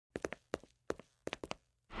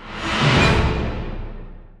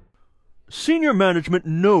Senior management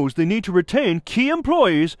knows they need to retain key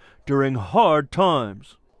employees during hard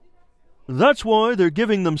times. That's why they're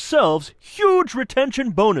giving themselves huge retention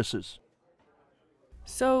bonuses.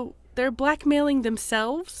 So, they're blackmailing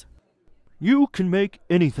themselves? You can make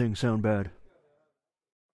anything sound bad.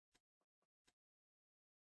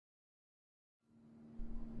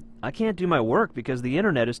 I can't do my work because the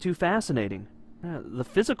internet is too fascinating. The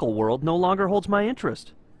physical world no longer holds my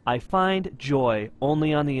interest. I find joy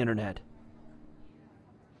only on the internet.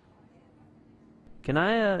 Can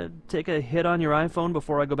I, take a hit on your iPhone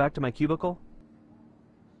before I go back to my cubicle?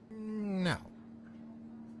 No.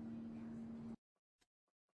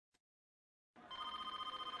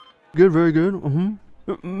 Good, very good.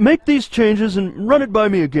 Make these changes and run it by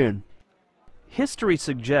me again. History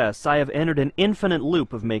suggests I have entered an infinite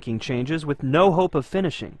loop of making changes with no hope of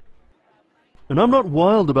finishing. And I'm not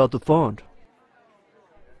wild about the font.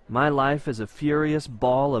 My life is a furious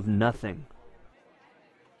ball of nothing.